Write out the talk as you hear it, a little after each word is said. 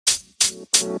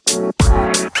Hey,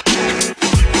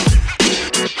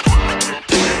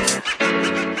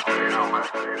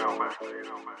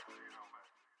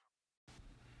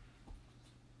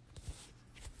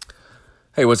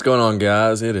 what's going on,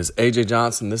 guys? It is AJ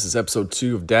Johnson. This is episode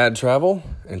 2 of Dad Travel,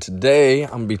 and today I'm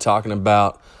going to be talking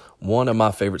about one of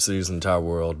my favorite cities in the entire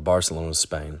world, Barcelona,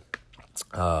 Spain.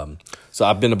 So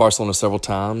I've been to Barcelona several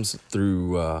times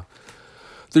through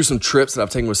some trips that I've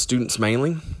taken with students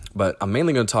mainly, but I'm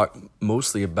mainly going to talk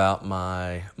mostly about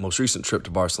my most recent trip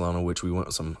to Barcelona, which we went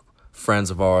with some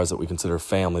friends of ours that we consider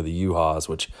family, the Yuhas,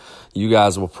 which you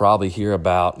guys will probably hear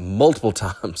about multiple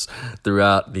times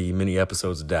throughout the many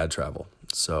episodes of Dad Travel.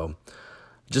 So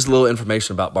just a little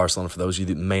information about Barcelona for those of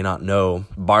you that may not know.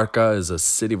 Barca is a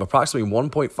city of approximately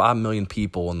 1.5 million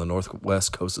people on the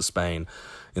northwest coast of Spain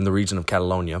in the region of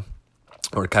Catalonia,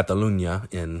 or Catalunya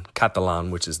in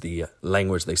Catalan, which is the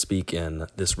language they speak in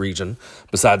this region,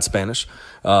 besides Spanish.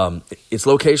 Its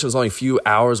location is only a few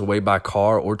hours away by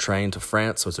car or train to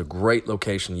France, so it's a great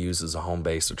location used as a home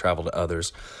base to travel to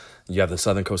others. You have the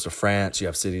southern coast of France. You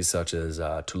have cities such as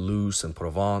Toulouse and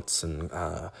Provence and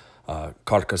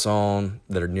Carcassonne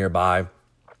that are nearby.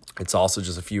 It's also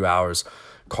just a few hours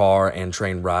car and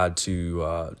train ride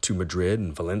to Madrid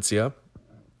and Valencia,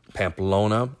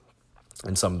 Pamplona,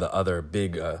 and some of the other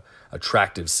big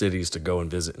attractive cities to go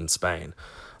and visit in Spain.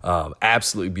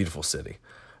 Absolutely beautiful city.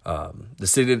 The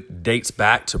city dates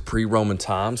back to pre-Roman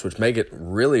times, which make it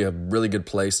really a really good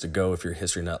place to go if you're a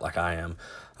history nut like I am.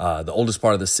 The oldest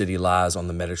part of the city lies on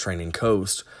the Mediterranean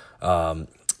coast,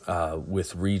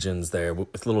 with regions there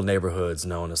with little neighborhoods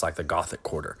known as like the Gothic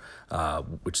Quarter,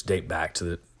 which date back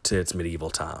to its medieval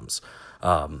times.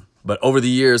 But over the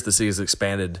years, the city has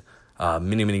expanded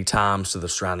many times to the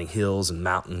surrounding hills and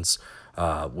mountains,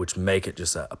 which make it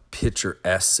just a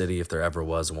picturesque city if there ever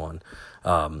was one.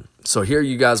 So here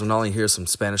you guys will not only hear some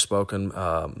Spanish spoken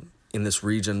in this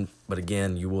region, but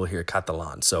again, you will hear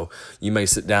Catalan. So you may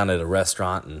sit down at a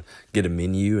restaurant and get a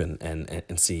menu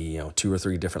and see 2 or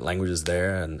 3 different languages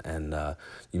there, and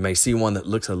you may see one that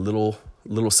looks a little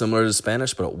similar to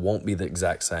Spanish, but it won't be the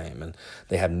exact same. And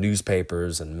they have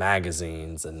newspapers and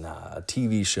magazines and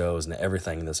TV shows and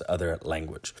everything in this other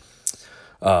language.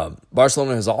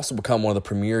 Barcelona has also become one of the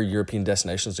premier European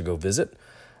destinations to go visit.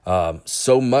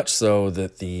 So much so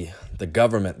that the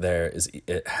government there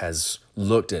has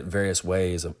looked at various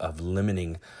ways of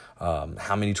limiting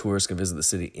how many tourists can visit the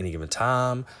city at any given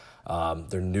time.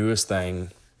 Their newest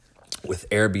thing with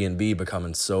Airbnb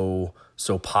becoming so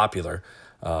popular,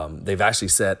 they've actually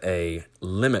set a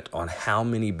limit on how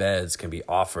many beds can be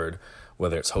offered,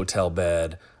 whether it's hotel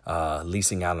bed,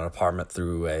 leasing out an apartment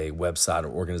through a website or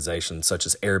organization such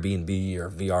as Airbnb or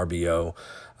VRBO.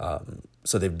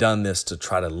 So they've done this to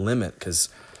try to limit, because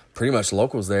pretty much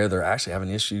locals there, they're actually having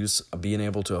issues being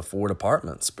able to afford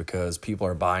apartments because people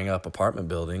are buying up apartment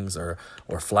buildings or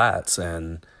flats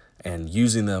and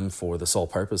using them for the sole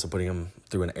purpose of putting them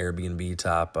through an Airbnb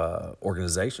type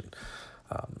organization.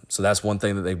 So that's one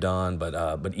thing that they've done,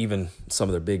 but even some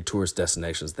of their big tourist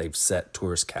destinations, they've set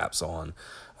tourist caps on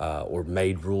or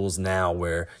made rules now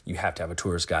where you have to have a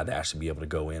tourist guide to actually be able to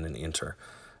go in and enter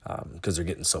because they're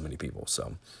getting so many people.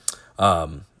 So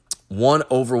one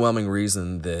overwhelming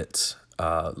reason that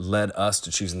led us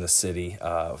to choosing this city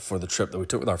for the trip that we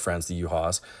took with our friends, the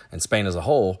Yuhas, and Spain as a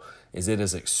whole, is it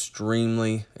is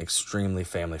extremely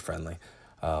family friendly.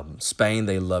 Spain,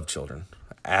 they love children.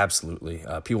 Absolutely.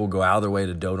 People go out of their way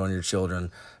to dote on your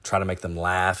children, try to make them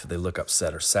laugh if they look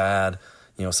upset or sad.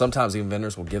 Sometimes even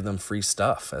vendors will give them free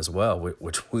stuff as well,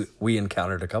 which we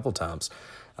encountered a couple times.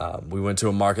 We went to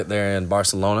a market there in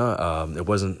Barcelona. It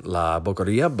wasn't La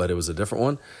Boqueria, but it was a different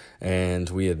one. And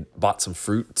we had bought some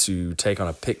fruit to take on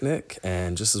a picnic.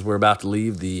 And just as we're about to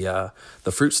leave, the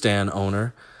fruit stand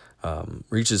owner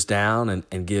reaches down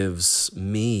and gives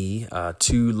me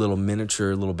 2 little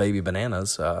miniature little baby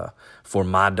bananas for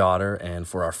my daughter and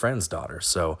for our friend's daughter.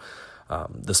 So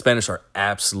the Spanish are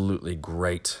absolutely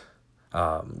great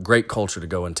culture to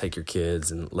go and take your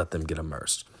kids and let them get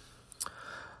immersed.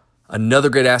 Another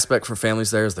great aspect for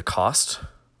families there is the cost.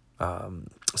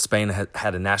 Spain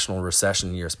had a national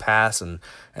recession in years past, and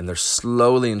they're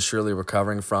slowly and surely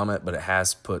recovering from it, but it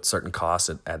has put certain costs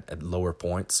at lower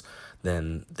points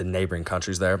than the neighboring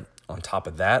countries there. On top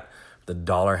of that, the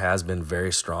dollar has been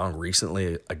very strong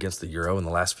recently against the euro in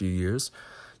the last few years.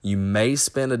 You may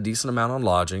spend a decent amount on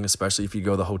lodging, especially if you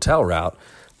go the hotel route,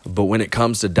 but when it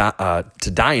comes to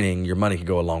dining, your money can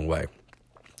go a long way.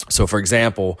 So, for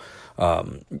example,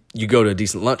 you go to a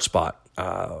decent lunch spot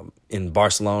in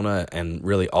Barcelona and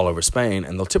really all over Spain,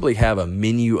 and they'll typically have a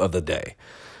menu of the day,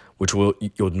 which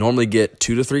you'll normally get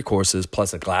 2 to 3 courses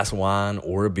plus a glass of wine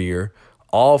or a beer,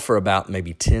 all for about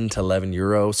maybe 10 to 11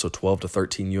 euros, so 12 to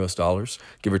 13 US dollars,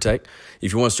 give or take.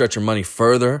 If you want to stretch your money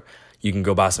further, you can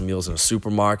go buy some meals in a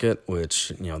supermarket,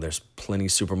 which, there's plenty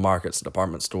of supermarkets,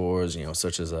 department stores,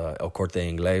 such as El Corte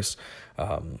Inglés,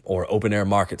 or open air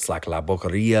markets like La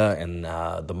Boqueria and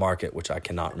the market, which I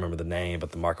cannot remember the name,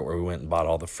 but the market where we went and bought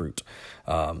all the fruit.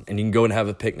 And you can go and have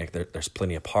a picnic. There's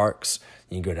plenty of parks.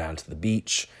 You can go down to the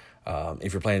beach.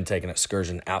 If you're planning to take an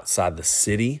excursion outside the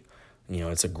city,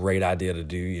 it's a great idea to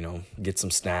do, get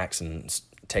some snacks and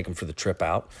take them for the trip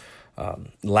out.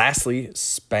 Lastly,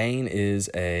 Spain is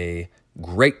a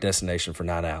great destination for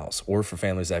night owls or for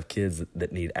families that have kids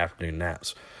that need afternoon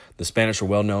naps. The Spanish are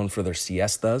well known for their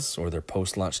siestas or their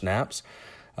post-lunch naps.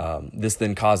 This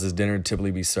then causes dinner to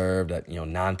typically be served at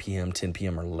 9 p.m., 10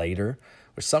 p.m. or later,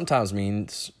 which sometimes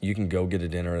means you can go get a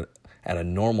dinner at a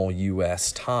normal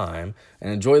U.S. time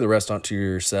and enjoy the restaurant to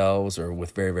yourselves or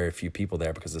with very, very few people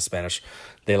there, because the Spanish,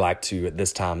 they like to, at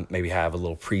this time, maybe have a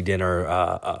little pre-dinner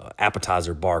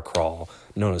appetizer bar crawl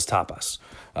known as tapas.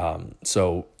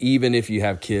 So even if you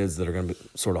have kids that are going to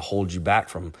sort of hold you back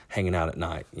from hanging out at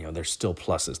night, there's still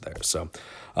pluses there.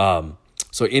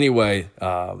 So anyway,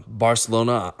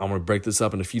 Barcelona, I'm going to break this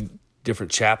up in a few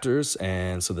different chapters.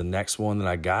 And so the next one that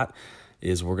I got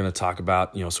is we're going to talk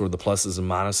about, sort of the pluses and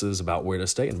minuses about where to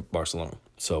stay in Barcelona.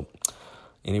 So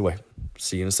anyway,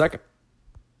 see you in a second.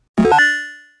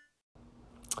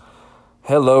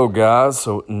 Hello, guys.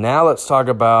 So now let's talk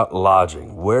about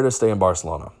lodging, where to stay in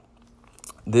Barcelona.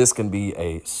 This can be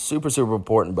a super, super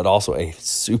important, but also a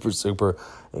super, super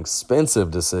expensive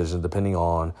decision depending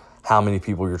on how many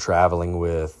people you're traveling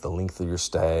with, the length of your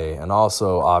stay, and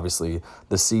also, obviously,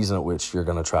 the season at which you're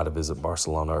going to try to visit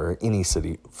Barcelona or any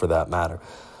city for that matter.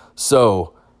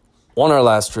 So, on our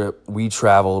last trip, we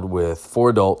traveled with 4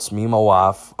 adults, me and my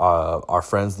wife, our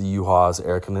friends, the Yuhas,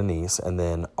 Eric and Denise, and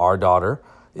then our daughter,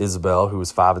 Isabel, who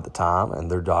was 5 at the time,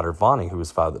 and their daughter, Vonnie, who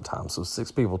was 5 at the time. So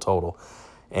 6 people total.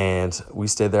 And we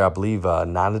stayed there, I believe,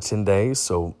 9 to 10 days.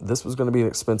 So this was going to be an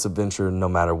expensive venture no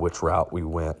matter which route we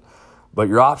went. But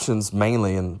your options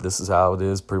mainly, and this is how it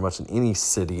is pretty much in any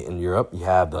city in Europe, you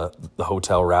have the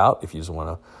hotel route if you just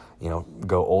want to,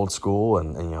 go old school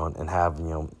and have,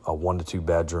 a 1 to 2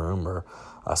 bedroom or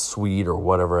a suite or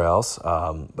whatever else.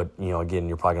 But, again,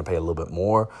 you're probably going to pay a little bit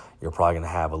more. You're probably going to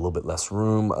have a little bit less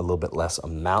room, a little bit less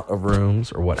amount of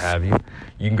rooms or what have you.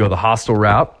 You can go the hostel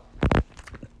route,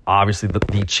 obviously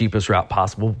the cheapest route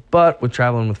possible, but with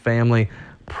traveling with family,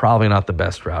 probably not the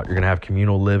best route. You're going to have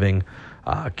communal living,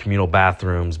 communal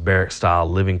bathrooms, barrack-style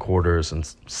living quarters, and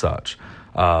such.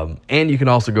 And you can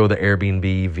also go the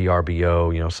Airbnb,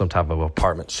 VRBO, some type of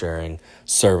apartment sharing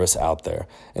service out there.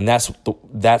 And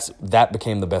that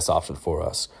became the best option for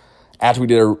us. After we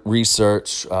did our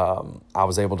research, I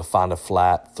was able to find a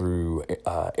flat through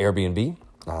Airbnb.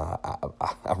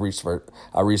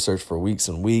 I researched for weeks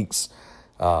and weeks.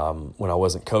 When I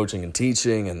wasn't coaching and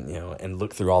teaching, and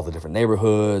looked through all the different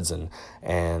neighborhoods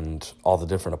and all the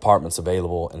different apartments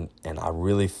available, and I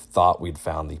really thought we'd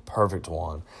found the perfect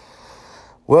one.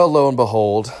 Well, lo and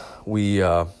behold, we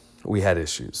had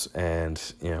issues, and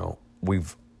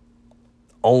we've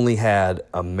only had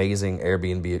amazing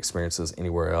Airbnb experiences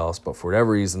anywhere else, but for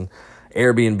whatever reason,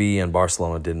 Airbnb and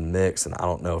Barcelona didn't mix, and I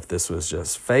don't know if this was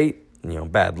just fate,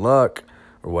 bad luck,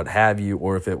 or what have you,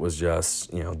 or if it was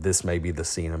just, this may be the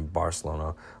scene in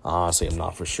Barcelona. Honestly, I'm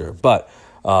not for sure. But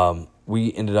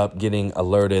we ended up getting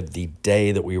alerted the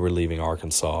day that we were leaving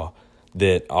Arkansas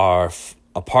that our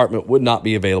apartment would not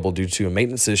be available due to a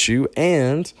maintenance issue,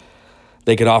 and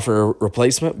they could offer a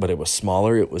replacement, but it was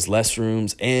smaller, it was less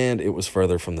rooms, and it was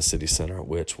further from the city center,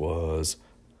 which was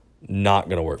not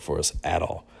going to work for us at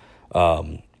all.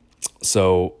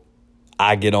 So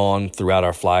I get on throughout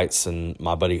our flights, and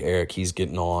my buddy Eric, he's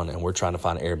getting on, and we're trying to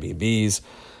find Airbnbs.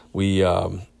 We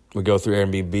go through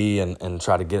Airbnb and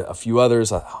try to get a few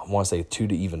others. I want to say 2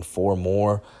 to even 4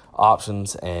 more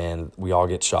options, and we all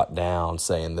get shot down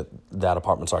saying that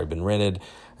apartment's already been rented,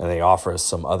 and they offer us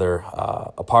some other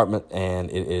apartment,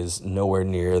 and it is nowhere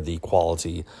near the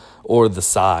quality or the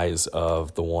size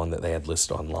of the one that they had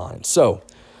listed online. So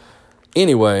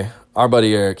anyway, our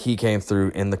buddy Eric, he came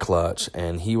through in the clutch,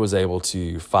 and he was able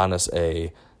to find us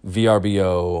a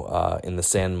VRBO in the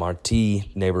San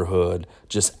Martí neighborhood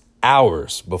just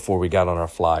hours before we got on our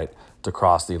flight to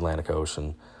cross the Atlantic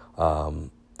Ocean.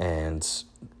 And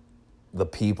the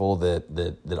people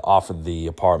that offered the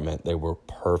apartment, they were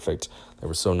perfect. They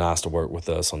were so nice to work with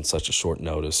us on such a short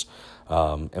notice.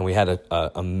 And we had an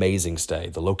amazing stay.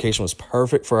 The location was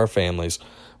perfect for our families.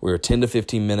 We were a 10 to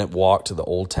 15 minute walk to the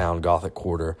Old Town Gothic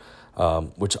Quarter.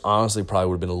 which honestly probably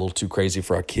would have been a little too crazy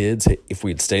for our kids if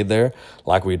we had stayed there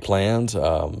like we had planned.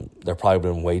 There probably would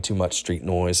have been way too much street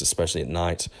noise, especially at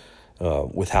night,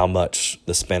 with how much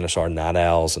the Spanish are night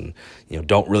owls and,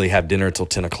 don't really have dinner till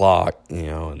 10 o'clock,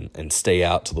 and stay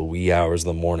out till the wee hours of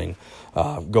the morning,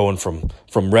 going from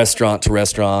restaurant to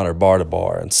restaurant or bar to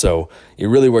bar. And so it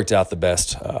really worked out the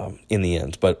best in the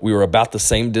end. But we were about the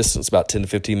same distance, about 10 to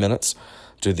 15 minutes,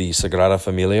 to the Sagrada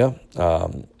Familia.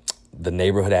 The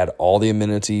neighborhood had all the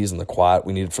amenities and the quiet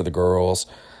we needed for the girls.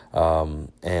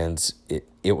 And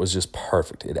it was just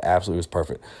perfect. It absolutely was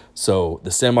perfect. So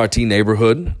the San Martin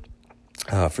neighborhood,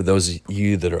 for those of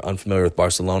you that are unfamiliar with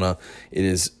Barcelona, it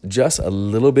is just a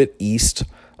little bit east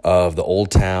of the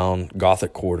Old Town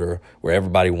Gothic quarter where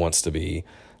everybody wants to be.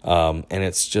 And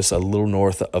it's just a little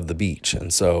north of the beach.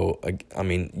 And so,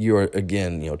 you're,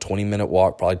 again, 20-minute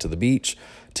walk probably to the beach,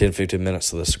 10, 15 minutes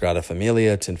to the Sagrada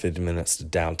Familia, 10, 15 minutes to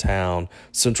downtown,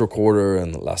 Central Quarter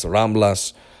and Las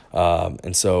Ramblas.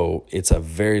 And so it's a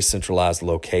very centralized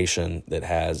location that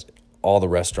has all the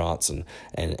restaurants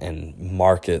and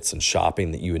markets and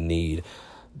shopping that you would need,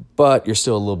 but you're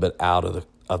still a little bit out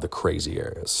of the crazy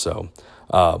areas. So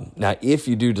now if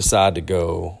you do decide to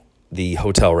go the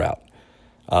hotel route,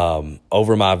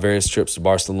 over my various trips to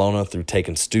Barcelona, through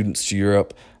taking students to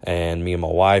Europe and me and my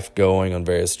wife going on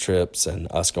various trips and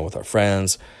us going with our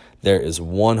friends, there is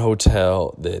one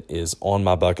hotel that is on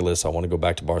my bucket list. I want to go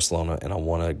back to Barcelona and I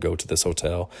want to go to this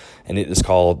hotel, and it is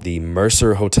called the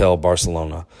Mercer Hotel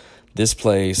Barcelona. This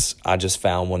place I just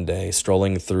found one day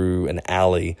strolling through an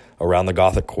alley around the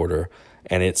Gothic Quarter,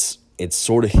 and it's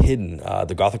sort of hidden.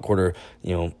 The Gothic Quarter,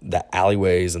 the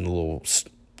alleyways and the little,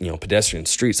 pedestrian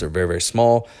streets are very, very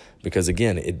small because,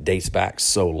 again, it dates back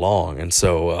so long. And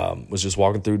so was just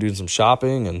walking through, doing some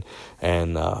shopping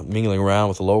and mingling around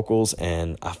with the locals,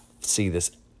 and I see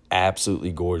this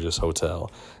absolutely gorgeous hotel.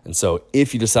 And so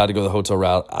if you decide to go the hotel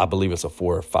route, I believe it's a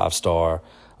 4 or 5 star.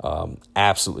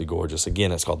 Absolutely gorgeous.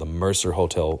 Again, it's called the Mercer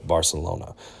Hotel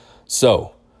Barcelona.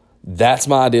 So that's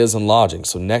my ideas on lodging.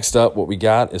 So next up, what we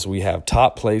got is we have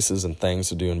top places and things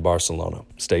to do in Barcelona.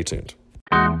 Stay tuned.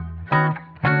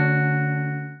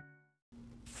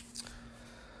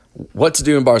 What to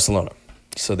do in Barcelona?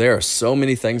 So there are so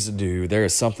many things to do. There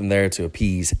is something there to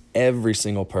appease every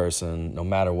single person, no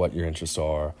matter what your interests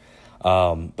are.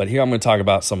 But here I'm going to talk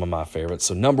about some of my favorites.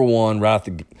 So number one, right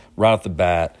off the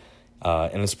bat,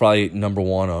 and it's probably number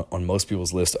one on most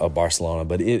people's list of Barcelona,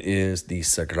 but it is the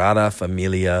Sagrada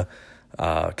Familia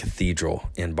Cathedral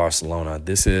in Barcelona.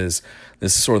 This is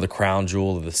sort of the crown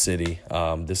jewel of the city.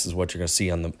 This is what you're going to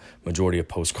see on the majority of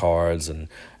postcards and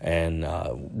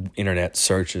internet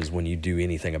searches when you do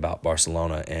anything about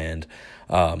Barcelona. And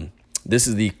this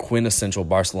is the quintessential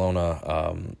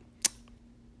Barcelona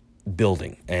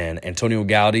building. And Antonio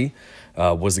Gaudi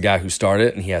was the guy who started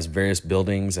it, and he has various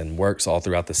buildings and works all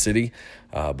throughout the city.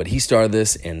 But he started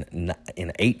this in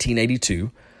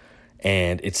 1882,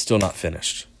 and it's still not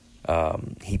finished.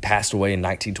 He passed away in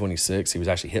 1926. He was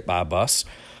actually hit by a bus,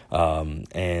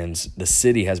 and the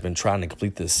city has been trying to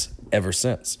complete this ever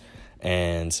since.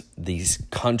 And the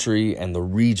country and the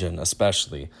region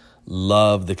especially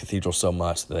love the cathedral so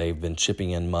much that they've been chipping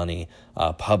in money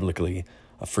publicly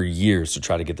for years to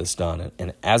try to get this done.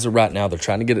 And as of right now, they're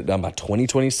trying to get it done by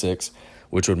 2026,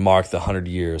 which would mark the 100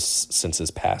 years since his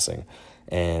passing.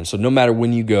 And so no matter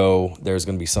when you go, there's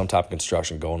going to be some type of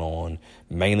construction going on,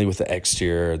 mainly with the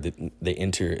exterior. The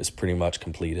interior is pretty much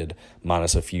completed,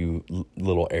 minus a few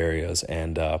little areas.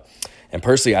 And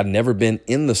personally, I'd never been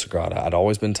in the Sagrada. I'd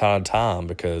always been tied to time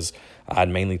because I'd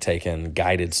mainly taken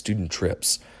guided student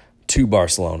trips to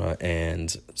Barcelona.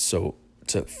 And so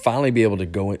to finally be able to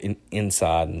go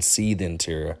inside and see the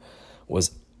interior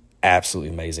was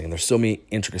absolutely amazing. And there's so many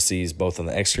intricacies both on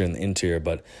the exterior and the interior,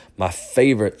 but my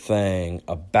favorite thing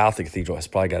about the cathedral has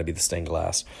probably got to be the stained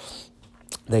glass.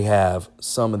 They have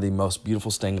some of the most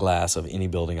beautiful stained glass of any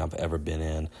building I've ever been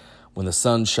in. When the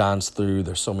sun shines through,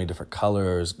 there's so many different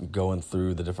colors going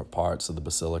through the different parts of the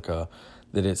basilica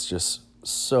that it's just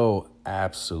so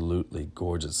absolutely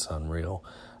gorgeous, unreal.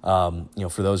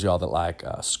 For those of y'all that like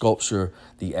sculpture,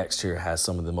 the exterior has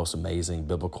some of the most amazing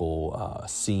biblical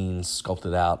scenes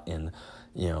sculpted out in,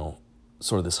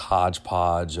 sort of this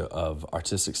hodgepodge of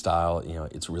artistic style.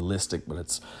 It's realistic,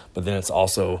 but then it's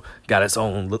also got its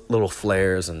own little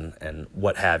flares and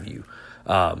what have you.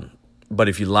 But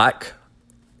if you like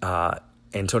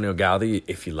Antonio Gaudi,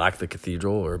 if you like the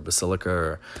cathedral or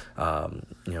basilica,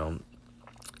 or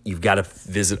you've got to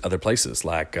visit other places.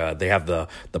 Like they have the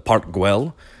Parc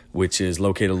Güell, which is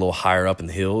located a little higher up in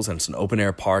the hills, and it's an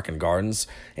open-air park and gardens,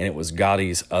 and it was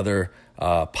Gaudi's other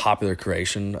popular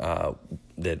creation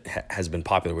has been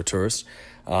popular with tourists.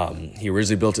 He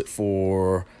originally built it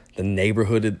for the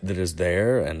neighborhood that is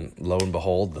there, and lo and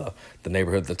behold, the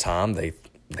neighborhood at the time, they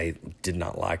did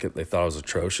not like it. They thought it was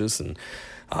atrocious, and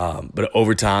but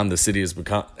over time, the city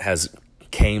has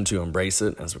came to embrace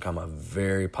it, and it's become a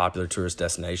very popular tourist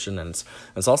destination, and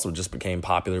it's also just became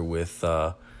popular with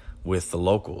the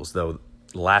locals. Though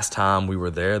last time we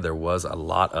were there was a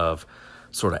lot of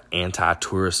sort of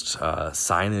anti-tourist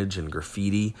signage and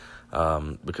graffiti,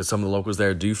 because some of the locals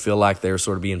there do feel like they're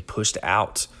sort of being pushed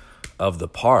out of the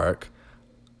park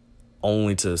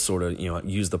only to sort of,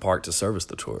 use the park to service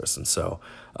the tourists. And so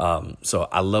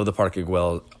I love the Parc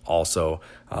Güell also.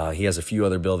 He has a few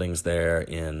other buildings there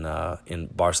in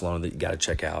Barcelona that you got to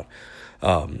check out.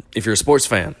 If you're a sports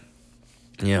fan,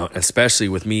 especially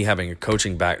with me having a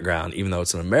coaching background, even though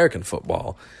it's an American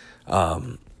football,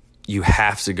 you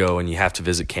have to go and you have to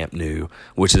visit Camp Nou,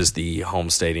 which is the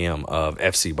home stadium of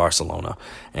FC Barcelona.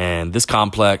 And this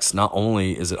complex, not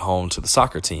only is it home to the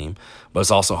soccer team, but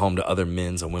it's also home to other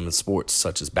men's and women's sports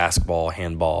such as basketball,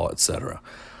 handball, etc.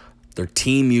 Their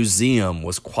team museum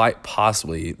was quite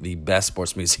possibly the best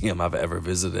sports museum I've ever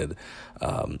visited.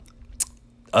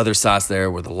 Other sites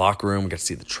there were the locker room. We got to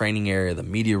see the training area, the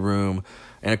media room.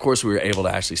 And, of course, we were able to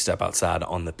actually step outside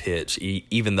on the pitch,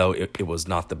 even though it was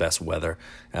not the best weather.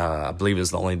 I believe it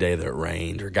was the only day that it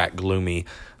rained or got gloomy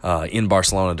in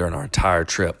Barcelona during our entire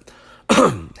trip.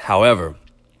 However,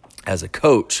 as a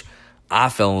coach, I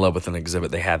fell in love with an exhibit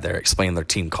they had there explaining their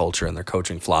team culture and their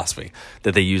coaching philosophy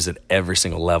that they use at every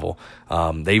single level.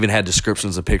 They even had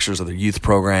descriptions of pictures of their youth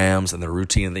programs and their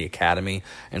routine in the academy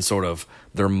and sort of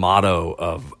their motto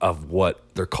of what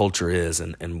their culture is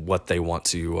and what they want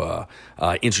to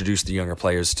introduce the younger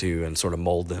players to and sort of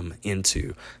mold them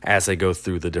into as they go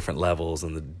through the different levels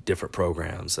and the different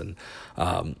programs. And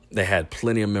they had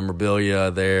plenty of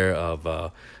memorabilia there of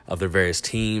their various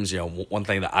teams. One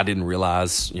thing that I didn't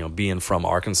realize, being from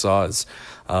Arkansas, is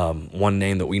one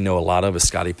name that we know a lot of is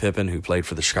Scottie Pippen, who played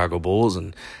for the Chicago Bulls,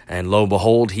 and lo and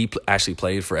behold, he actually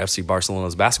played for FC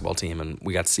Barcelona's basketball team, and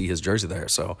we got to see his jersey there.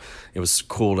 So it was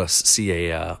cool to see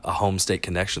a home state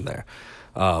connection there.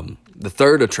 The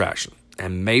third attraction,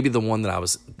 and maybe the one that I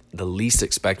was the least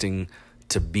expecting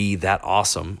to be that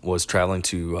awesome, was traveling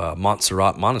to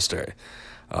Montserrat Monastery.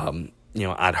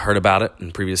 I'd heard about it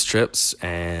in previous trips,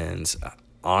 and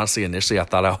honestly, initially, I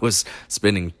thought I was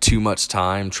spending too much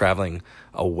time traveling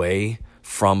away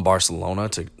from Barcelona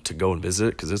to go and visit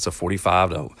it, because it's a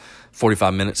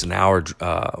 45 minutes an hour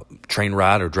train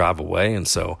ride or drive away. And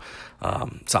so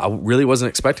I really wasn't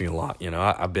expecting a lot.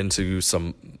 I've been to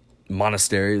some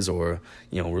monasteries or,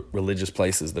 religious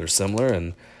places that are similar,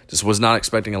 and just was not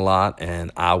expecting a lot.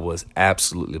 And I was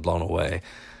absolutely blown away.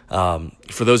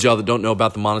 For those of y'all that don't know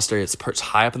about the monastery, it's perched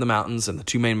high up in the mountains, and the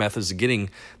two main methods of getting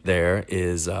there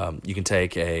is you can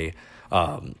take a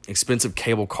expensive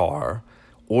cable car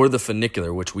or the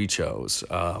funicular, which we chose.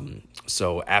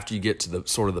 So after you get to the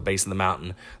sort of the base of the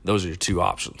mountain, those are your two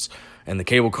options. And the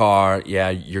cable car,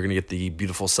 you're going to get the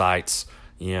beautiful sights,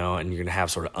 and you're going to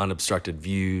have sort of unobstructed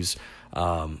views.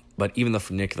 But even the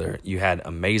funicular, you had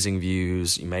amazing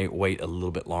views. You may wait a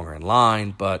little bit longer in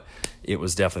line, but it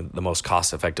was definitely the most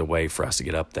cost-effective way for us to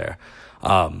get up there.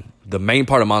 The main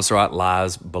part of Montserrat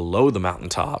lies below the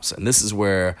mountaintops, and this is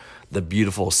where the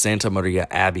beautiful Santa Maria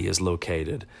Abbey is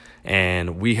located.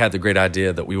 And we had the great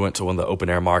idea that we went to one of the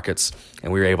open-air markets,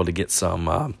 and we were able to get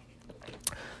some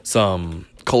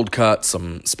cold cut,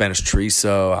 some Spanish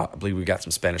chorizo. I believe we got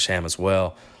some Spanish ham as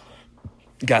well.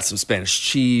 Got some Spanish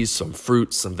cheese, some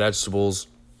fruits, some vegetables.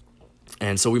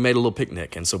 And so we made a little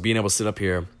picnic. And so being able to sit up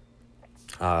here,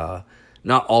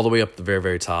 not all the way up the very,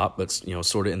 very top, but,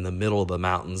 sort of in the middle of the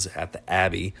mountains at the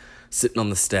Abbey, sitting on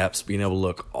the steps, being able to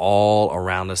look all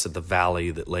around us at the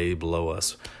valley that lay below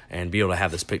us and be able to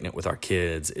have this picnic with our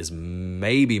kids is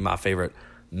maybe my favorite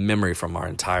memory from our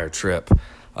entire trip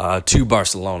to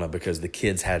Barcelona, because the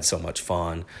kids had so much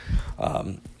fun.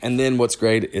 And then what's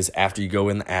great is after you go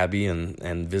in the Abbey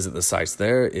and visit the sites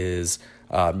there is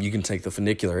you can take the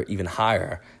funicular even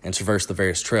higher and traverse the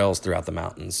various trails throughout the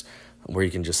mountains, where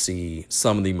you can just see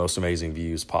some of the most amazing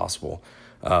views possible.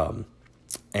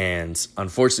 And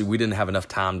unfortunately, we didn't have enough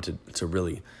time to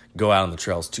really go out on the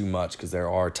trails too much, because there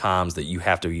are times that you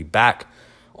have to be back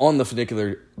on the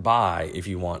funicular if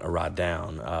you want a ride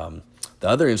down. The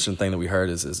other interesting thing that we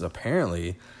heard is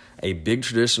apparently a big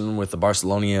tradition with the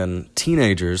Barcelonian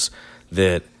teenagers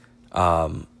that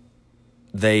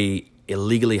they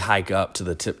illegally hike up to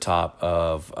the tip top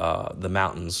of the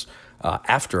mountains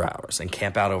after hours and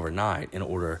camp out overnight in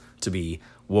order to be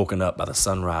woken up by the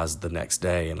sunrise the next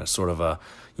day, and a sort of a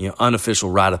unofficial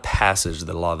rite of passage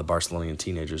that a lot of the Barcelonian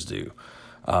teenagers do.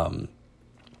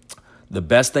 The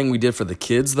best thing we did for the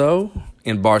kids, though,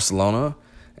 in Barcelona,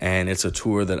 and it's a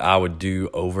tour that I would do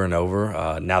over and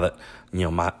over. Now that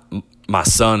my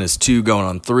son is 2 going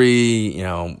on 3,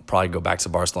 probably go back to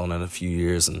Barcelona in a few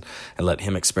years and let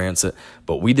him experience it.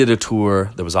 But we did a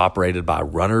tour that was operated by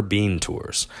Runner Bean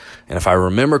Tours. And if I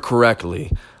remember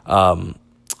correctly, the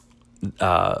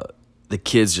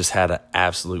kids just had an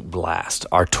absolute blast.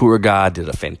 Our tour guide did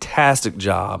a fantastic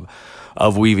job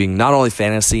of weaving not only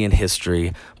fantasy and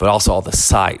history, but also all the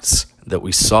sights that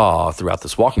we saw throughout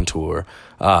this walking tour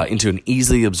into an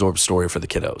easily absorbed story for the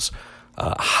kiddos.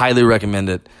 Highly recommend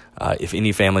it if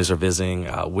any families are visiting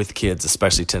with kids,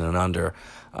 especially 10 and under.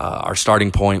 Our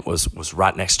starting point was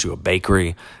right next to a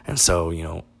bakery, and so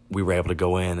we were able to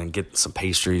go in and get some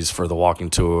pastries for the walking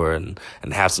tour and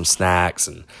have some snacks,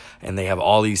 and they have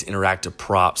all these interactive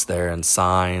props there and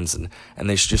signs, and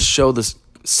they just show this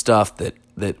stuff that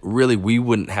really we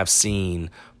wouldn't have seen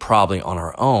probably on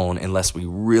our own unless we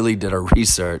really did our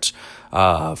research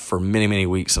for many, many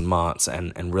weeks and months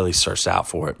and really searched out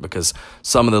for it, because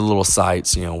some of the little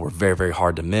sites, were very, very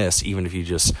hard to miss, even if you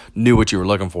just knew what you were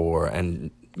looking for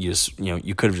and you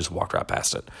could have just walked right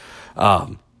past it.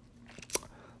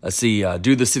 Let's see,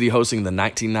 due to the city hosting the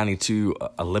 1992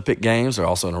 Olympic Games, there are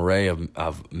also an array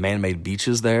of man-made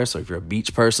beaches there. So if you're a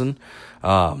beach person,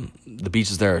 the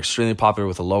beaches there are extremely popular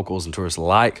with the locals and tourists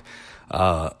alike.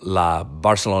 La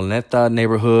Barceloneta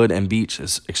neighborhood and beach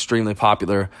is extremely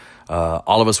popular.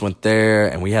 All of us went there,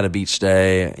 and we had a beach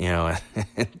day,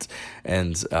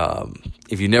 and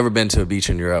if you've never been to a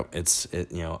beach in Europe,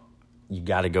 you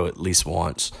got to go at least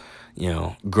once.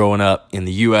 Growing up in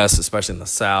the U.S., especially in the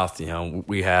South,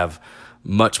 we have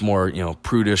much more,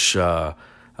 prudish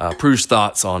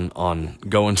thoughts on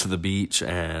going to the beach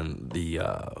and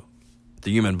the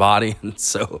human body. And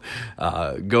so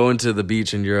going to the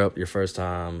beach in Europe your first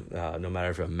time, no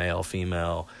matter if you're male,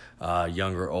 female,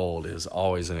 young or old, is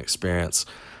always an experience.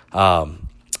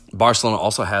 Barcelona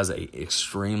also has a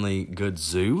extremely good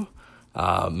zoo.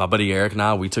 My buddy Eric and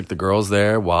I, we took the girls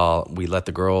there while we let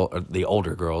the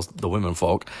older girls, the women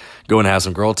folk, go and have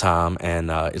some girl time.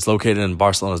 And it's located in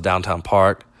Barcelona's downtown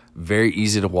park. Very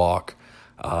easy to walk.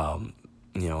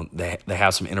 They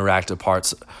have some interactive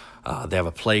parts. They have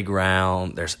a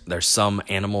playground. There's some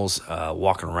animals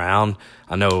walking around.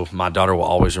 I know my daughter will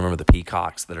always remember the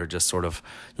peacocks that are just sort of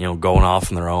going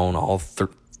off on their own all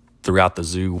throughout the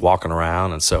zoo, walking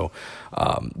around. And so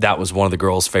that was one of the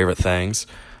girls' favorite things.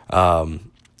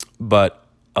 But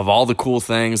of all the cool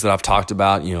things that I've talked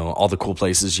about, all the cool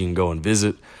places you can go and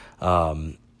visit,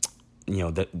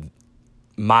 that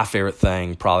my favorite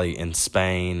thing probably in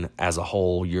Spain as a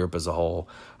whole, Europe as a whole,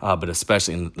 but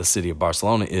especially in the city of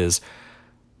Barcelona, is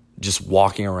just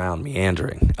walking around,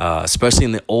 meandering, especially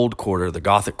in the old quarter, the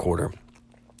Gothic quarter.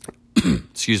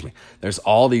 Excuse me. There's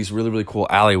all these really, really cool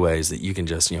alleyways that you can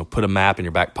just, put a map in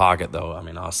your back pocket, though. I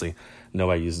mean, honestly,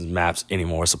 nobody uses maps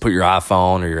anymore. So put your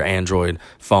iPhone or your Android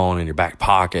phone in your back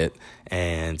pocket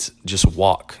and just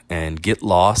walk and get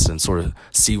lost and sort of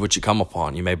see what you come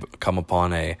upon. You may come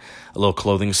upon a little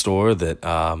clothing store that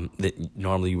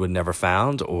normally you would never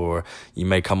found, or you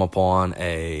may come upon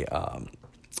a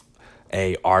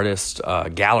artist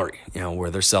gallery, where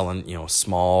they're selling,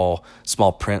 small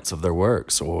prints of their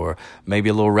works, or maybe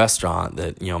a little restaurant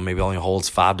that, maybe only holds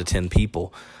 5 to 10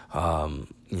 people,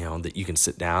 that you can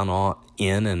sit down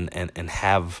in and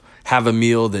have a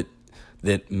meal that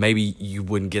maybe you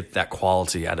wouldn't get that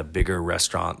quality at a bigger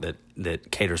restaurant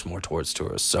that caters more towards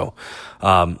tourists. So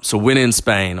when in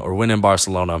Spain or when in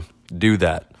Barcelona, do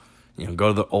that. Go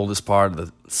to the oldest part of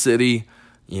the city,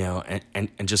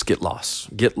 and just get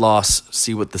lost,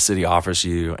 see what the city offers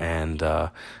you. And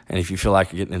if you feel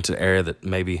like you're getting into an area that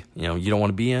maybe, you don't want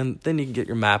to be in, then you can get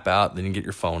your map out, then you can get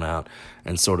your phone out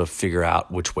and sort of figure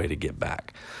out which way to get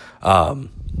back.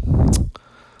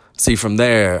 See, from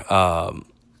there,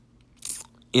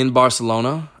 in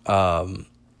Barcelona,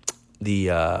 the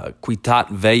Ciutat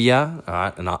Vella, all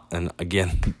right, and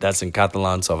again, that's in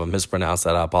Catalan, so if I mispronounced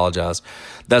that, I apologize.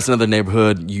 That's another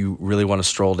neighborhood you really want to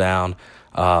stroll down.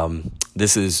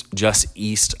 This is just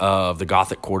east of the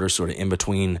Gothic Quarter, sort of in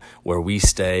between where we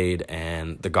stayed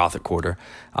and the Gothic Quarter.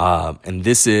 And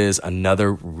this is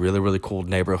another really, really cool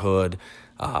neighborhood.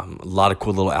 A lot of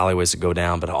cool little alleyways to go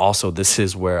down, but also this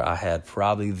is where I had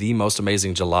probably the most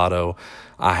amazing gelato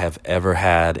I have ever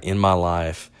had in my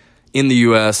life. In the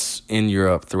U.S., in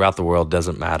Europe, throughout the world,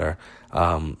 doesn't matter.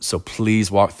 So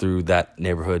please walk through that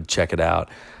neighborhood, check it out.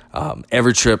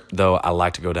 Every trip, though, I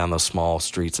like to go down those small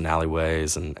streets and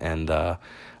alleyways, and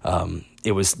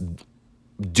it was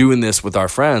doing this with our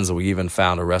friends. We even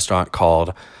found a restaurant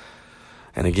called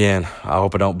And again, I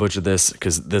hope I don't butcher this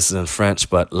because this is in French,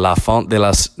 but La Font de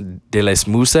les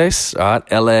Muses, right?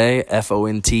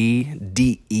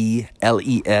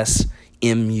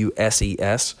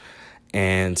 LaFontDelesMuses.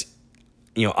 And,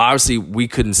 obviously we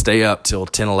couldn't stay up till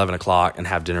 10, 11 o'clock and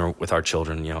have dinner with our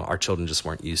children. Our children just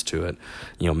weren't used to it.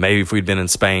 Maybe if we'd been in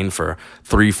Spain for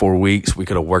 3-4 weeks, we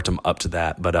could have worked them up to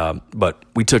that. But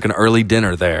we took an early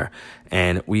dinner there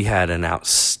and we had an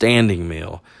outstanding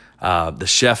meal. The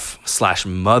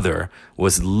chef/mother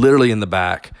was literally in the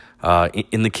back,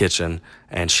 in the kitchen,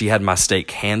 and she had my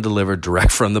steak hand delivered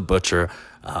direct from the butcher,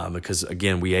 because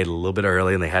again, we ate a little bit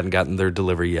early and they hadn't gotten their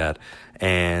delivery yet.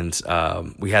 And,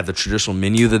 we had the traditional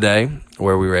menu of the day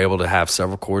where we were able to have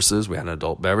several courses. We had an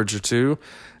adult beverage or two.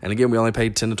 And again, we only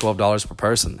paid $10 to $12 per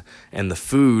person. And the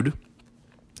food,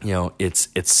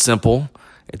 it's simple.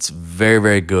 It's very,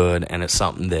 very good. And it's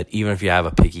something that even if you have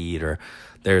a picky eater,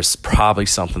 there's probably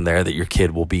something there that your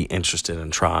kid will be interested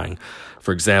in trying.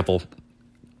 For example,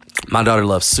 my daughter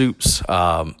loves soups,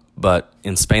 but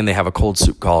in Spain they have a cold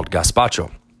soup called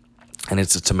gazpacho, and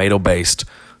it's a tomato-based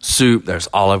soup. There's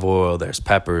olive oil, there's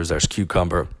peppers, there's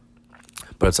cucumber,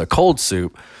 but it's a cold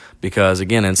soup because,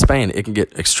 again, in Spain it can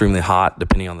get extremely hot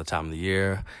depending on the time of the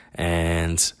year,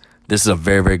 and this is a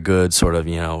very, very good sort of,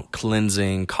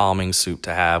 cleansing, calming soup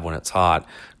to have when it's hot,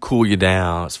 cool you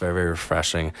down. It's very, very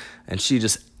refreshing. And she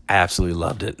just absolutely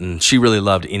loved it. And she really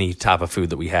loved any type of food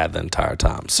that we had the entire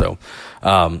time. So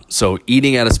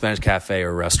eating at a Spanish cafe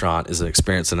or restaurant is an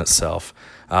experience in itself.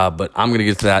 But I'm going to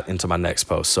get to that into my next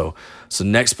post. So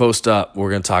next post up, we're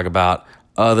going to talk about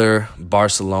other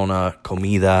Barcelona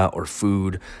comida or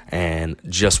food and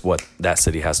just what that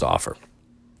city has to offer.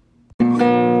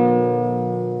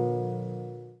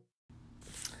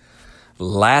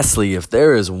 Lastly, if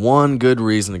there is one good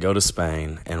reason to go to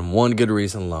Spain and one good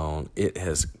reason alone, it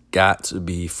has got to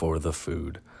be for the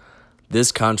food.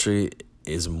 This country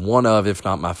is one of, if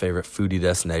not my favorite foodie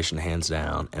destination, hands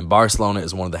down. And Barcelona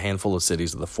is one of the handful of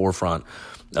cities at the forefront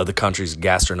of the country's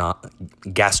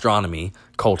gastronomy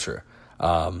culture.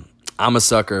 I'm a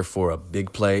sucker for a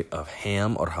big plate of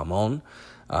ham or jamón.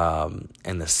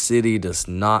 And the city does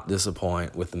not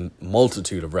disappoint with the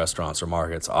multitude of restaurants or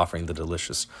markets offering the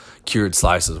delicious cured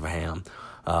slices of ham.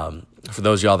 For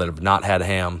those of y'all that have not had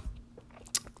ham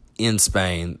in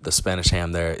Spain, the Spanish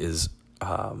ham there is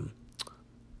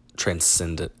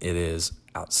transcendent. It is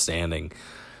outstanding.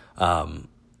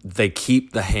 They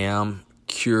keep the ham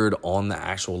cured on the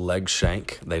actual leg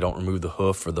shank. They don't remove the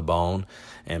hoof or the bone.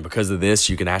 And because of this,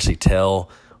 you can actually tell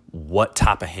what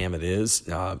type of ham it is.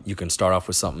 You can start off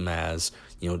with something as,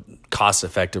 cost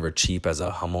effective or cheap as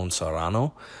a jamón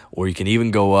serrano, or you can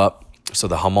even go up. So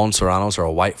the jamón serranos are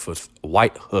a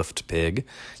white hoofed pig.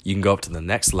 You can go up to the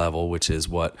next level, which is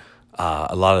what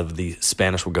a lot of the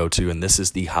Spanish will go to, and this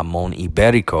is the jamón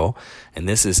ibérico, and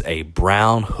this is a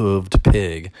brown hooved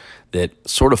pig that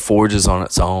sort of forages on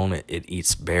its own. It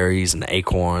eats berries and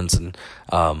acorns and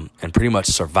pretty much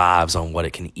survives on what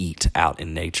it can eat out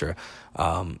in nature.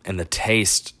 And the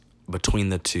taste between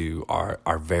the two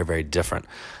are very, very different.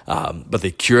 But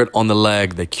they cure it on the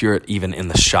leg. They cure it even in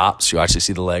the shops. You actually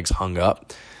see the legs hung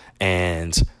up.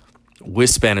 And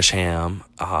with Spanish ham,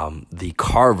 the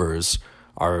carvers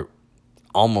are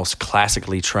almost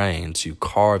classically trained to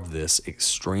carve this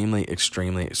extremely,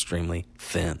 extremely, extremely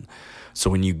thin. So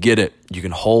when you get it, you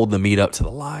can hold the meat up to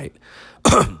the light,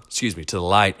 to the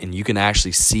light, and you can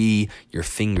actually see your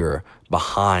finger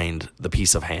behind the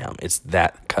piece of ham. It's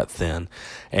that cut thin.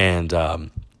 And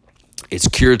it's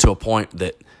cured to a point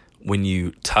that when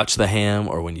you touch the ham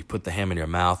or when you put the ham in your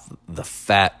mouth, the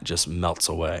fat just melts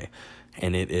away.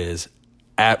 And it is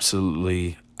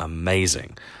absolutely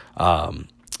amazing.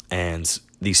 And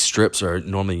these strips are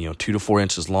normally, 2 to 4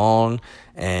 inches long.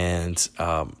 And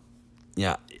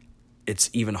it's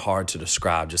even hard to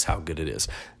describe just how good it is.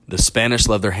 The Spanish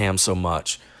love their ham so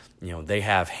much. They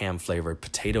have ham-flavored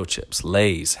potato chips.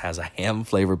 Lay's has a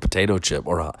ham-flavored potato chip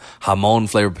or a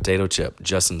jamón-flavored potato chip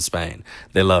just in Spain.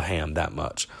 They love ham that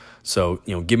much. So,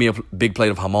 give me a big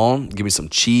plate of jamón. Give me some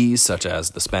cheese, such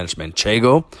as the Spanish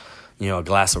manchego, a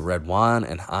glass of red wine,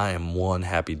 and I am one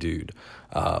happy dude.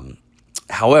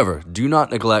 However, do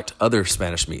not neglect other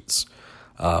Spanish meats.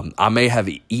 I may have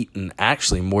eaten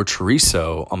actually more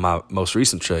chorizo on my most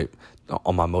recent trip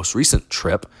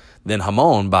than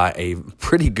jamón by a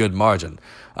pretty good margin.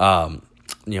 So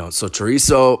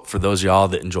chorizo, for those of y'all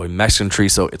that enjoy Mexican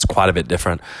chorizo, it's quite a bit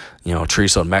different.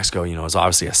 Chorizo in Mexico, is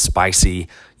obviously a spicy,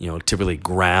 typically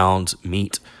ground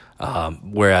meat.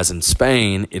 Whereas in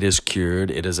Spain, it is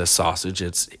cured. It is a sausage.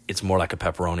 It's more like a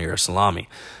pepperoni or a salami.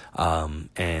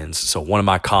 And so one of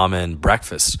my common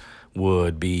breakfasts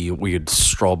would be we'd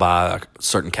stroll by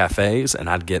certain cafes, and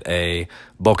I'd get a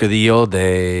bocadillo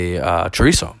de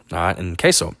chorizo, all right, and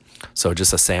queso. So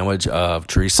just a sandwich of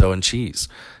chorizo and cheese,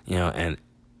 and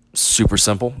super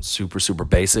simple, super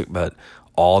basic, but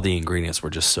all the ingredients were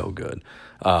just so good.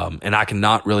 And I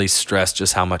cannot really stress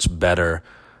just how much better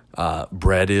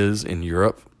bread is in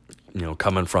Europe.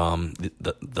 Coming from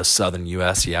the southern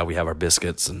U.S., yeah, we have our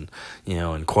biscuits and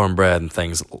and cornbread and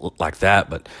things like that.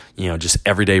 But just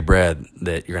everyday bread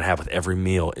that you're gonna have with every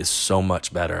meal is so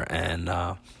much better, and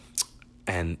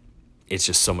it's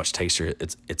just so much tastier.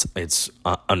 It's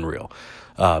unreal.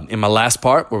 In my last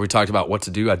part where we talked about what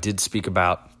to do, I did speak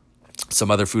about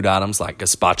some other food items like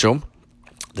gazpacho,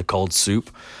 the cold soup,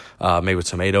 made with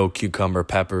tomato, cucumber,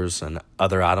 peppers, and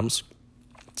other items.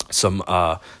 Some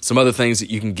other things that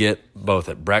you can get both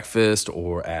at breakfast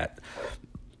or at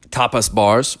tapas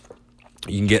bars.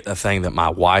 You can get a thing that my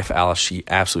wife, Alice, she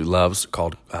absolutely loves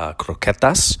called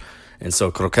croquetas. And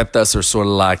so croquetas are sort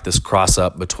of like this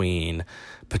cross-up between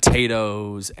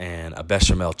potatoes and a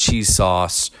bechamel cheese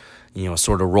sauce,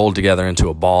 sort of rolled together into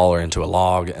a ball or into a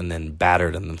log and then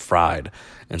battered and then fried.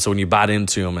 And so when you bite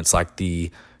into them, it's like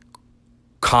the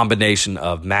combination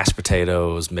of mashed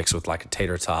potatoes mixed with like a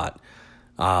tater tot.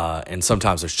 And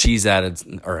sometimes there's cheese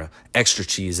added or extra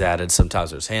cheese added.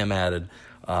 Sometimes there's ham added,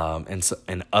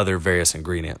 and other various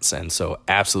ingredients. And so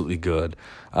absolutely good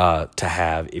to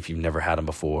have if you've never had them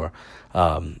before.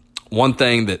 One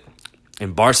thing that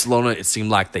in Barcelona, it seemed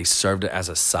like they served it as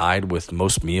a side with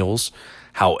most meals.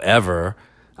 However,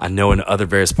 I know in other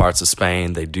various parts of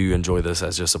Spain, they do enjoy this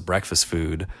as just a breakfast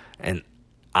food. And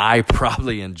I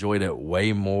probably enjoyed it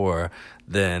way more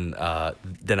than I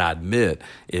admit,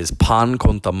 is pan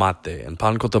con tomate. And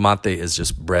pan con tomate is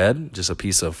just bread, just a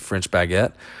piece of French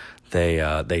baguette.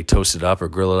 They toast it up or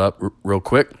grill it up real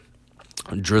quick,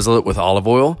 drizzle it with olive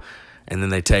oil, and then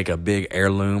they take a big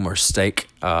heirloom or steak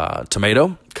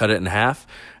tomato, cut it in half,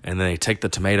 and then they take the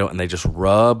tomato and they just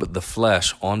rub the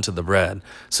flesh onto the bread.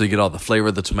 So you get all the flavor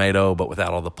of the tomato, but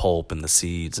without all the pulp and the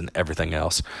seeds and everything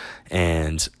else.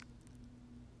 And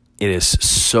it is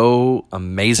so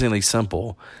amazingly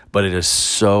simple, but it is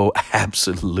so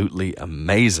absolutely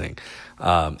amazing.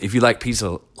 If you like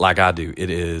pizza like I do, it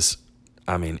is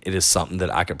something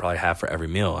that I could probably have for every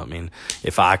meal. I mean,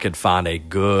 if I could find a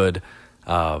good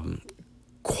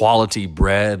quality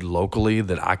bread locally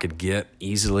that I could get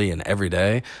easily and every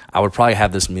day, I would probably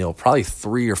have this meal probably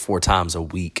 3 or 4 times a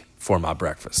week for my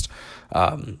breakfast.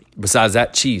 Besides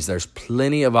that, cheese. There's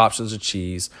plenty of options of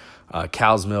cheese.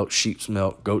 Cow's milk, sheep's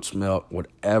milk, goat's milk,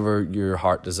 whatever your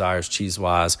heart desires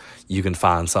cheese-wise, you can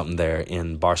find something there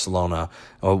in Barcelona,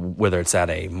 or whether it's at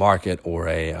a market or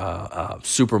a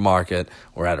supermarket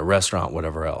or at a restaurant,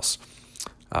 whatever else.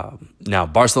 Now,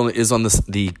 Barcelona is on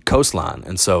the coastline,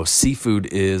 and so seafood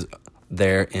is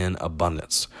there in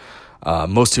abundance.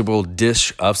 Most typical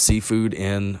dish of seafood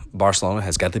in Barcelona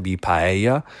has got to be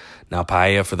paella. Now,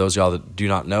 paella, for those of y'all that do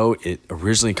not know, it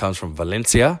originally comes from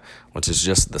Valencia, which is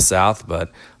just the south,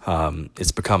 but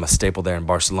it's become a staple there in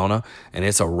Barcelona. And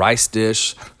it's a rice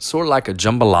dish, sort of like a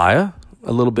jambalaya,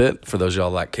 a little bit, for those of y'all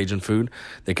that like Cajun food.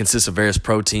 They consist of various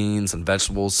proteins and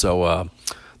vegetables. So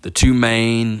the two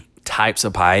main types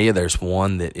of paella, there's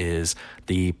one that is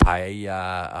the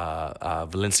paella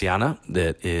valenciana,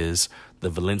 that is the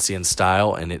Valencian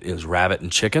style, and it is rabbit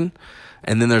and chicken.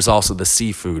 And then there's also the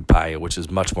seafood paella, which is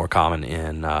much more common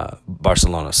in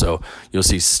Barcelona. So you'll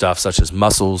see stuff such as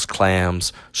mussels,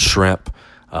 clams, shrimp,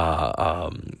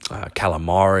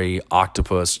 calamari,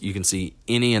 octopus. You can see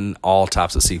any and all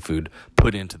types of seafood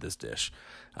put into this dish.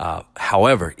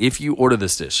 However, if you order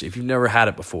this dish, if you've never had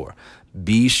it before,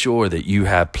 be sure that you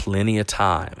have plenty of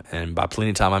time. And by plenty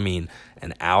of time, I mean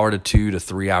an hour to 2 to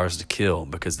 3 hours to kill,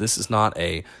 because this is not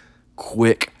a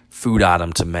quick food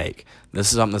item to make.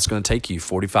 This is something that's going to take you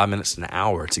 45 minutes to an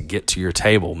hour to get to your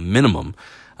table minimum,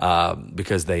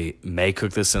 because they may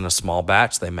cook this in a small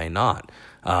batch, they may not,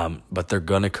 but they're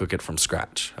going to cook it from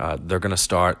scratch. They're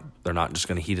not just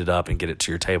going to heat it up and get it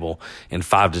to your table in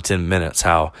 5 to 10 minutes,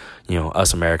 how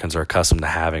us Americans are accustomed to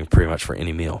having pretty much for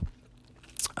any meal.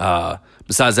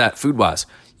 Besides that, food-wise,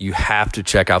 you have to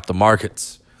check out the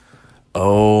markets.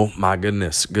 Oh my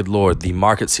goodness, good Lord, the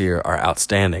markets here are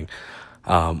outstanding.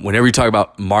 Whenever you talk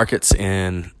about markets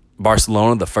in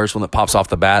Barcelona, the first one that pops off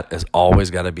the bat has always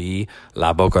got to be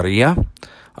La Boqueria.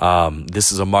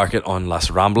 This is a market on Las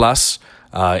Ramblas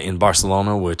in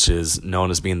Barcelona, which is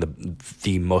known as being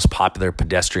the most popular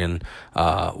pedestrian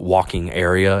walking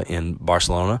area in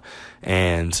Barcelona.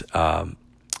 And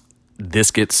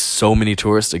this gets so many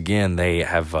tourists. Again,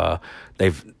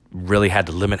 they've really had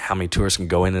to limit how many tourists can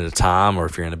go in at a time, or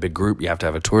if you're in a big group, you have to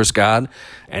have a tourist guide,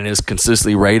 and is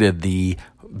consistently rated the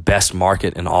best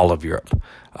market in all of Europe.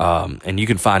 And you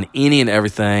can find any and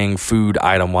everything food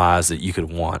item wise that you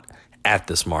could want at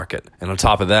this market. And on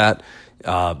top of that,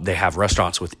 they have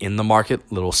restaurants within the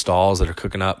market, little stalls that are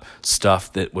cooking up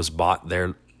stuff that was bought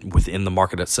there within the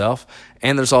market itself.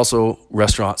 And there's also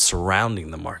restaurants surrounding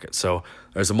the market. So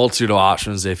there's a multitude of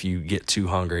options. If you get too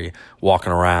hungry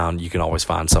walking around, you can always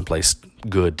find someplace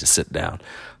good to sit down.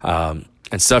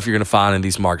 And stuff you're going to find in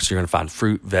these markets, you're going to find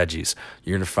fruit, veggies.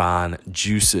 You're going to find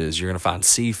juices. You're going to find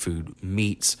seafood,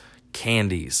 meats,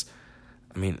 candies.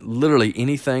 I mean, literally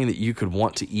anything that you could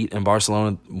want to eat in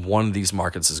Barcelona, one of these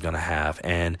markets is going to have.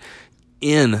 And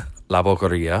in La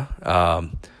Boqueria,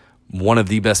 one of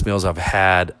the best meals I've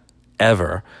had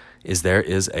ever is there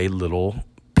is a little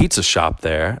pizza shop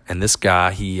there. And this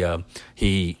guy,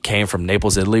 he came from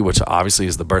Naples, Italy, which obviously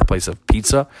is the birthplace of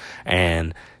pizza.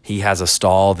 And he has a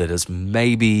stall that is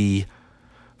maybe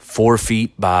 4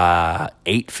 feet by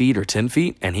 8 feet or 10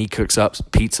 feet, and he cooks up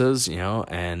pizzas,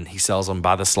 and he sells them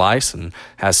by the slice and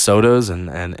has sodas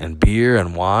and beer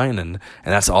and wine, and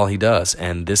that's all he does.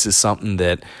 And this is something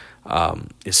that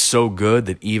is so good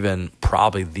that even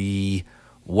probably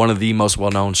one of the most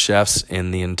well-known chefs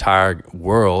in the entire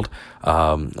world,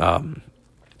 oh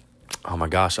my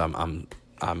gosh, I'm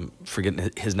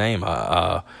forgetting his name,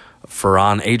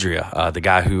 Ferran Adria, the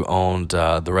guy who owned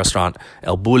the restaurant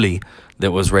El Bulli,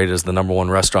 that was rated as the number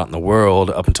one restaurant in the world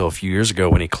up until a few years ago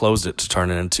when he closed it to turn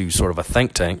it into sort of a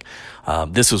think tank.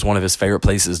 This was one of his favorite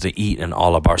places to eat in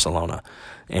all of Barcelona.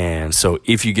 And so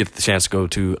if you get the chance to go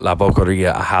to La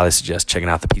Boqueria, I highly suggest checking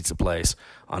out the pizza place.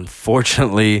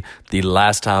 Unfortunately, the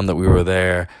last time that we were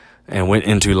there and went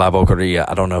into La Boqueria,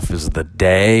 I don't know if it was the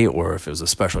day or if it was a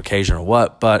special occasion or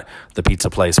what, but the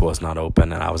pizza place was not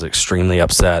open, and I was extremely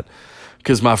upset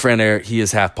because my friend Eric, he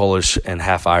is half Polish and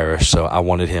half Irish, so I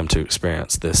wanted him to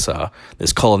experience this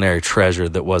culinary treasure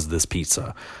that was this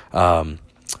pizza.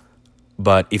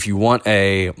 But if you want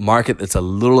a market that's a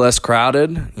little less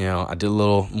crowded, I did a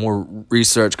little more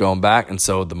research going back, and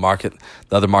so the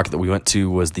other market that we went to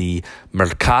was the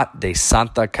Mercat de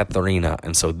Santa Caterina,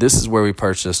 and so this is where we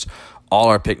purchased all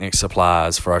our picnic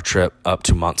supplies for our trip up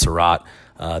to Montserrat,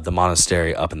 the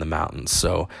monastery up in the mountains.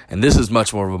 And this is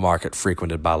much more of a market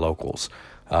frequented by locals.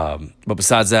 But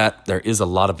besides that, there is a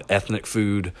lot of ethnic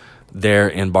food there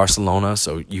in Barcelona,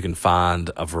 so you can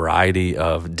find a variety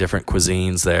of different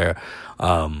cuisines there.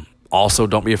 Also,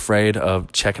 don't be afraid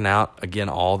of checking out, again,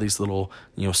 all these little,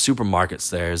 supermarkets.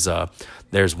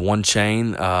 There's one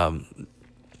chain that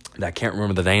I can't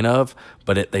remember the name of,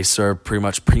 but they serve pretty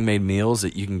much pre-made meals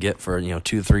that you can get for, 2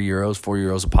 to 3 euros, 4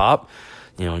 euros a pop,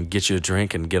 and get you a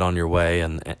drink and get on your way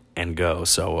and go.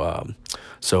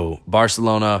 So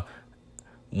Barcelona,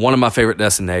 one of my favorite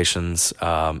destinations.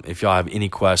 If y'all have any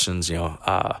questions,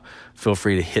 feel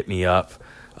free to hit me up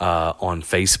on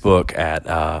Facebook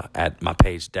at my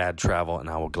page Dad Travel, and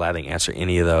I will gladly answer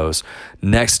any of those.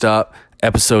 Next up,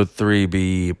 episode 3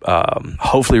 be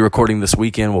hopefully recording this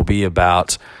weekend will be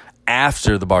about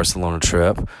after the Barcelona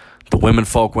trip. The women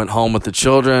folk went home with the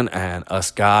children, and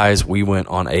us guys, we went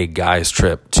on a guys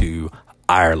trip to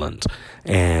Ireland.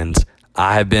 And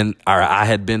I had been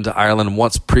to Ireland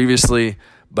once previously,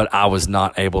 but I was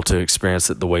not able to experience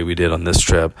it the way we did on this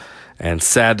trip. And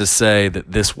sad to say that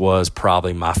this was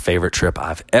probably my favorite trip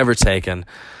I've ever taken.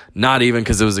 Not even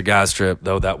because it was a guy's trip,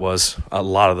 though that was a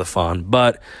lot of the fun,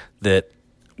 but that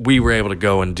we were able to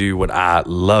go and do what I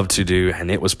love to do,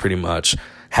 and it was pretty much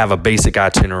have a basic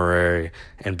itinerary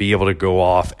and be able to go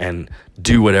off and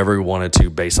do whatever we wanted to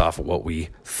based off of what we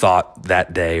thought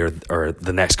that day or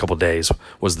the next couple of days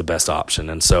was the best option.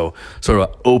 And so sort of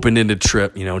an open-ended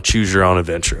trip, choose your own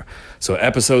adventure. So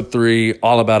episode 3,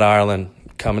 all about Ireland,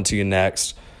 coming to you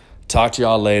next. Talk to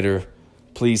y'all later.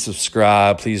 Please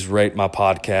subscribe. Please rate my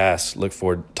podcast. Look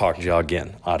forward to talking to y'all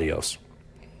again. Adios.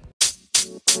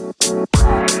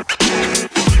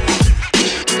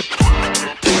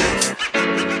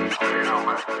 You know,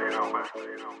 man.